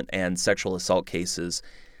requirement, and sexual assault cases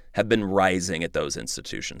have been rising at those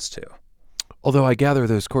institutions too. Although I gather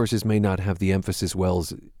those courses may not have the emphasis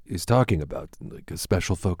Wells is talking about, like a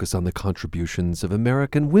special focus on the contributions of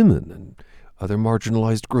American women and other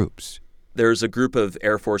marginalized groups. There's a group of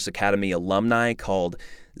Air Force Academy alumni called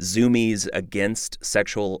Zoomies Against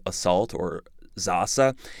Sexual Assault, or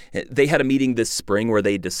ZASA. They had a meeting this spring where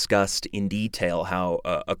they discussed in detail how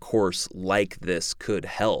a course like this could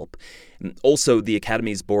help. Also, the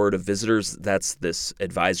Academy's Board of Visitors, that's this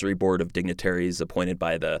advisory board of dignitaries appointed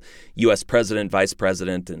by the U.S. President, Vice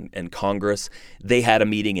President, and Congress, they had a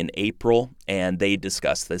meeting in April, and they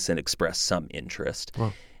discussed this and expressed some interest.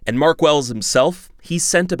 Wow. And Mark Wells himself, he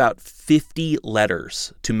sent about 50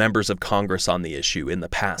 letters to members of Congress on the issue in the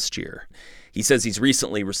past year. He says he's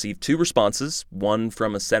recently received 2 responses, one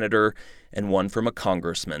from a senator and one from a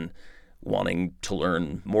congressman, wanting to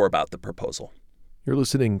learn more about the proposal. You're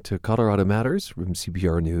listening to Colorado Matters from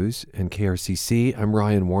CPR News and KRCC. I'm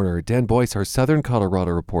Ryan Warner. Dan Boyce, our Southern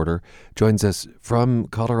Colorado reporter, joins us from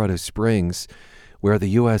Colorado Springs, where the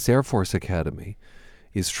U.S. Air Force Academy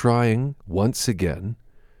is trying once again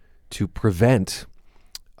to prevent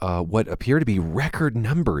what appear to be record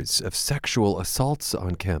numbers of sexual assaults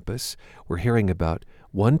on campus. We're hearing about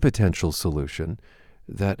one potential solution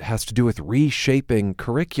that has to do with reshaping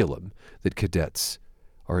curriculum that cadets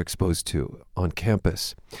are exposed to on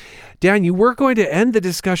campus. Dan, you were going to end the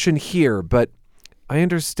discussion here, but I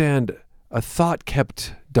understand a thought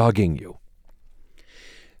kept dogging you.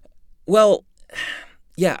 Well,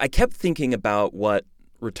 yeah, I kept thinking about what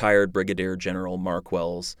retired Brigadier General Mark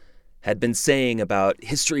Wells had been saying about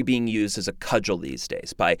history being used as a cudgel these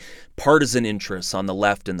days by partisan interests on the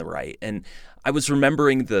left and the right. And I was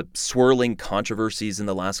remembering the swirling controversies in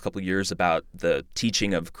the last couple of years about the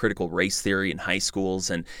teaching of critical race theory in high schools.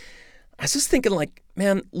 And I was just thinking, like,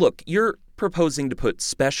 man, look, you're proposing to put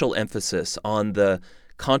special emphasis on the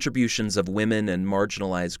contributions of women and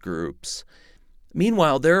marginalized groups.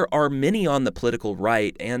 Meanwhile, there are many on the political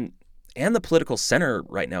right and the political center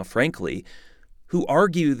right now, frankly, who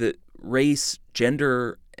argue that race,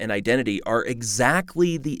 gender, and identity are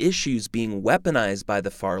exactly the issues being weaponized by the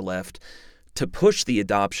far left to push the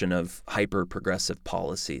adoption of hyper-progressive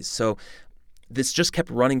policies. So this just kept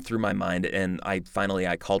running through my mind, and I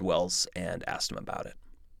called Wells and asked him about it.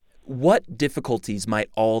 What difficulties might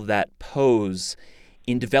all that pose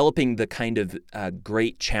in developing the kind of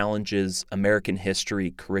great challenges American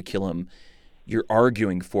history curriculum you're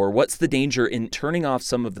arguing for? What's the danger in turning off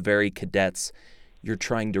some of the very cadets you're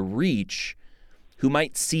trying to reach who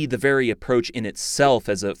might see the very approach in itself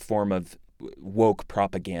as a form of woke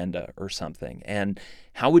propaganda or something? And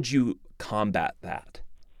how would you combat that?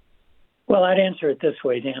 Well, I'd answer it this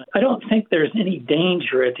way, Dan. I don't think there's any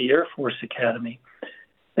danger at the Air Force Academy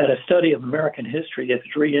that a study of American history, if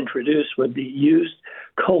it's reintroduced, would be used,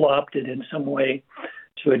 co-opted in some way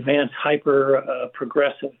to advance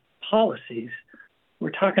progressive policies.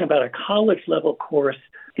 We're talking about a college-level course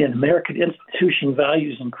in American institution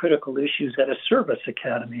values and critical issues at a service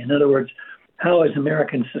academy. In other words, how has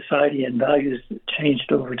American society and values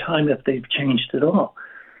changed over time, if they've changed at all?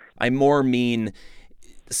 I more mean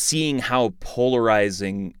seeing how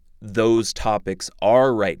polarizing those topics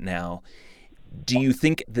are right now. Do you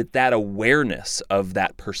think that awareness of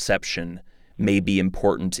that perception may be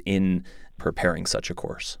important in preparing such a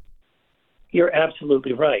course? You're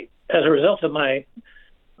absolutely right. As a result of my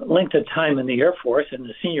length of time in the Air Force and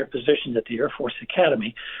the senior positions at the Air Force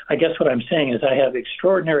Academy, I guess what I'm saying is I have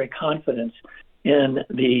extraordinary confidence in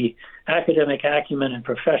the academic acumen and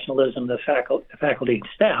professionalism of the faculty and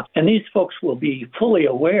staff. And these folks will be fully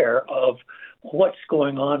aware of what's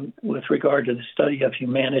going on with regard to the study of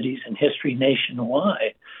humanities and history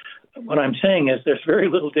nationwide. What I'm saying is there's very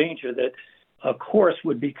little danger that a course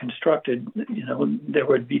would be constructed, there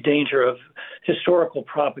would be danger of historical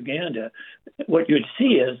propaganda. What you'd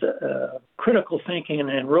see is critical thinking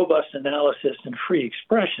and robust analysis and free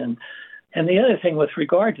expression. And the other thing with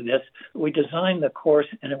regard to this, we designed the course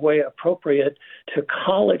in a way appropriate to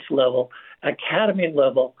college level, academy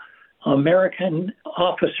level, American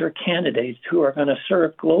officer candidates who are going to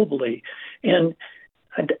serve globally. And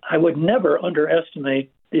I would never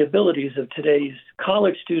underestimate the abilities of today's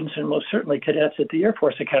college students and most certainly cadets at the Air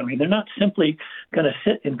Force Academy. They're not simply going to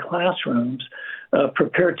sit in classrooms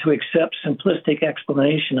prepared to accept simplistic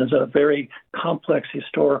explanations of very complex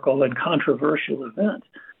historical and controversial events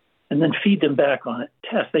and then feed them back on a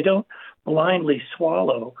test. They don't blindly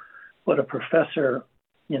swallow what a professor,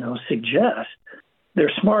 suggests.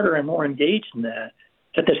 They're smarter and more engaged in that.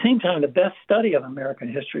 At the same time, the best study of American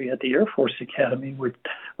history at the Air Force Academy would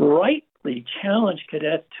rightly challenge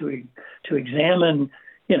cadets to examine,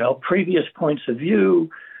 previous points of view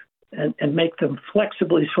and make them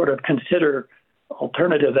flexibly sort of consider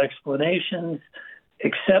alternative explanations,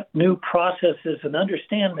 accept new processes, and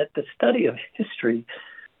understand that the study of history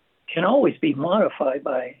can always be modified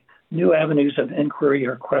by new avenues of inquiry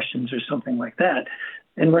or questions or something like that.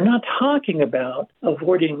 And we're not talking about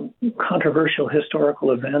avoiding controversial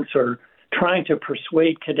historical events or trying to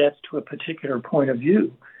persuade cadets to a particular point of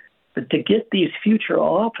view, but to get these future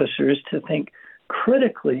officers to think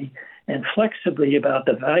critically and flexibly about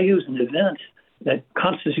the values and events that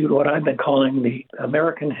constitute what I've been calling the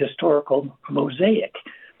American historical mosaic.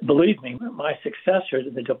 Believe me, my successor,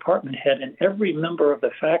 the department head, and every member of the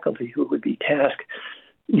faculty who would be tasked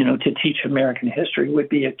to teach American history would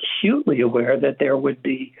be acutely aware that there would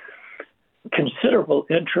be considerable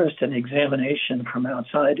interest and examination from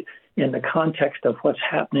outside in the context of what's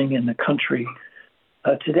happening in the country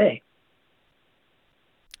today.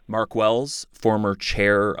 Mark Wells, former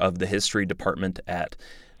chair of the history department at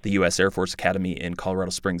the U.S. Air Force Academy in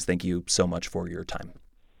Colorado Springs, thank you so much for your time.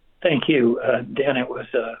 Thank you, Dan. It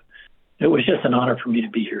was just an honor for me to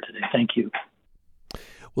be here today. Thank you.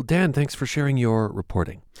 Well, Dan, thanks for sharing your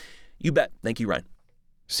reporting. You bet. Thank you, Ryan.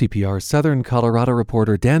 CPR Southern Colorado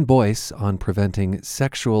reporter Dan Boyce on preventing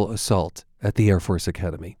sexual assault at the Air Force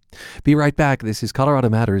Academy. Be right back. This is Colorado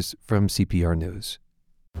Matters from CPR News.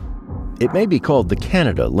 It may be called the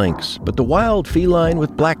Canada lynx, but the wild feline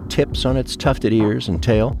with black tips on its tufted ears and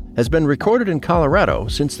tail has been recorded in Colorado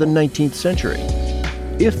since the 19th century.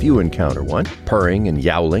 If you encounter one, purring and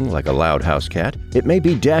yowling like a loud house cat, it may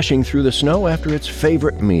be dashing through the snow after its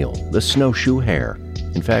favorite meal, the snowshoe hare.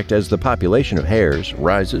 In fact, as the population of hares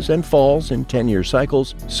rises and falls in 10-year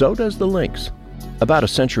cycles, so does the lynx. About a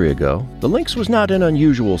century ago, the lynx was not an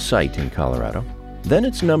unusual sight in Colorado. Then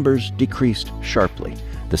its numbers decreased sharply.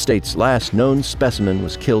 The state's last known specimen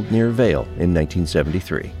was killed near Vail in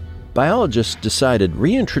 1973. Biologists decided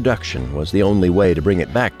reintroduction was the only way to bring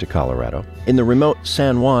it back to Colorado in the remote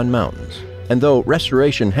San Juan Mountains. And though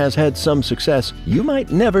restoration has had some success, you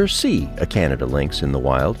might never see a Canada lynx in the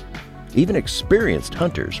wild. Even experienced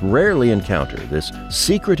hunters rarely encounter this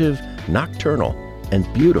secretive, nocturnal,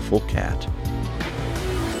 and beautiful cat.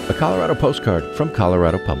 A Colorado postcard from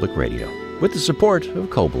Colorado Public Radio, with the support of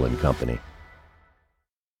Coble & Company.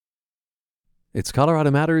 It's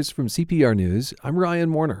Colorado Matters from CPR News. I'm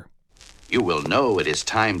Ryan Warner. You will know it is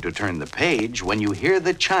time to turn the page when you hear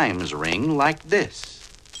the chimes ring like this.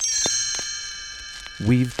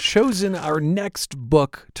 We've chosen our next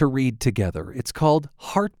book to read together. It's called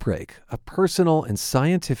Heartbreak, A Personal and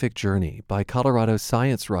Scientific Journey by Colorado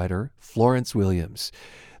science writer Florence Williams.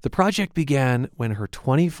 The project began when her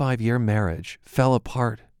 25-year marriage fell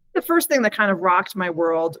apart. The first thing that kind of rocked my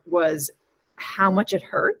world was how much it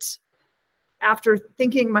hurt. after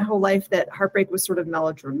thinking my whole life that heartbreak was sort of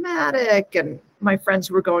melodramatic and my friends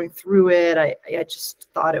who were going through it, I just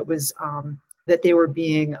thought it was that they were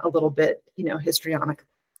being a little bit, histrionic.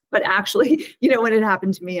 But actually, when it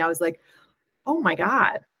happened to me, I was like, oh my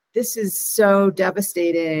God, this is so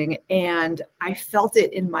devastating. And I felt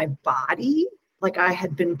it in my body, like I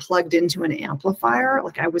had been plugged into an amplifier,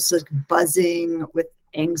 like I was like buzzing with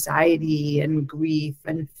anxiety and grief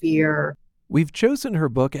and fear. We've chosen her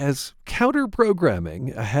book as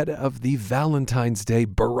counter-programming ahead of the Valentine's Day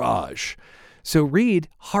barrage. So read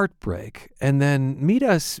Heartbreak and then meet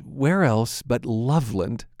us where else but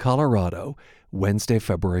Loveland, Colorado, Wednesday,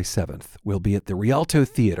 February 7th. We'll be at the Rialto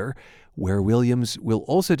Theater, where Williams will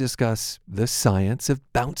also discuss the science of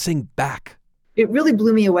bouncing back. It really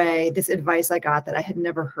blew me away, this advice I got that I had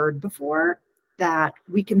never heard before, that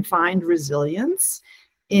we can find resilience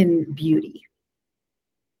in beauty.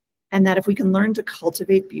 And that if we can learn to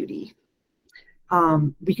cultivate beauty,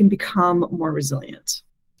 we can become more resilient.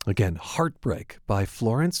 Again, Heartbreak by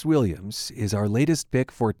Florence Williams is our latest pick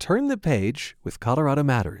for Turn the Page with Colorado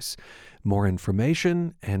Matters. More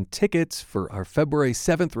information and tickets for our February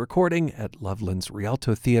 7th recording at Loveland's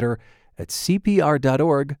Rialto Theater at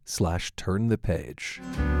cpr.org/turnthepage.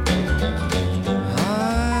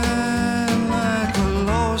 I'm like a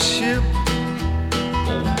lost ship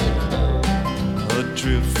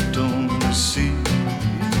adrift on the sea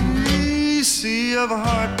of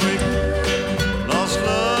heartbreak, lost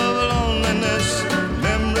love, loneliness,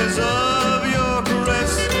 memories of your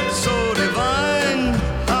caress, so divine.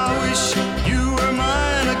 I wish you were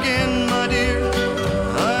mine again, my dear.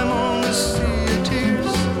 I'm on the sea of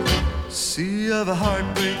tears, sea of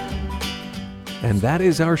heartbreak. And that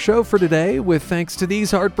is our show for today, with thanks to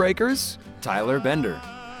these heartbreakers: Tyler Bender,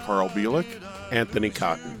 Carl Bielik, Anthony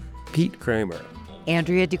Cotton, Pete Kramer,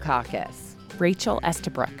 Andrea Dukakis, Rachel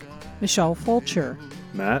Estabrook, Michelle Fulcher,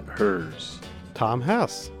 Matt Hers, Tom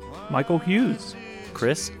Hess, Michael Hughes,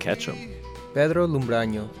 Chris Ketchum, Pedro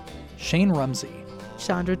Lumbraño, Shane Rumsey,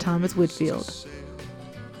 Chandra Thomas Whitfield.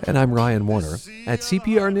 And I'm Ryan Warner at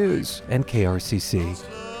CPR News and KRCC.